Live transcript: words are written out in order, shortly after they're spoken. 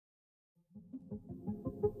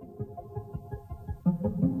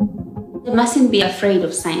They mustn't be afraid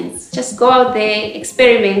of science. Just go out there,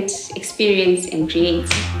 experiment, experience, and create.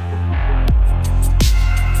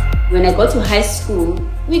 When I got to high school,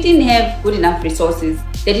 we didn't have good enough resources.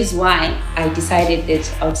 That is why I decided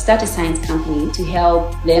that I would start a science company to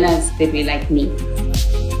help learners that were like me.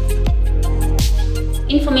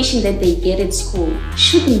 Information that they get at school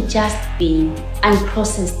shouldn't just be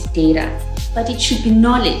unprocessed data, but it should be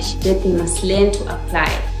knowledge that they must learn to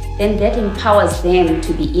apply. Then that empowers them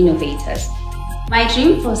to be innovators. My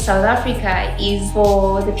dream for South Africa is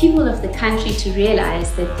for the people of the country to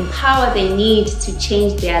realize that the power they need to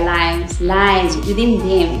change their lives lies within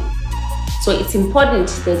them. So it's important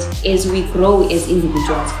that as we grow as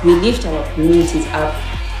individuals, we lift our communities up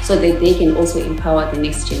so that they can also empower the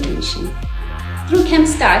next generation. Through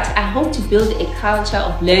ChemStart, I hope to build a culture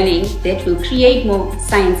of learning that will create more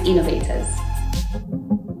science innovators.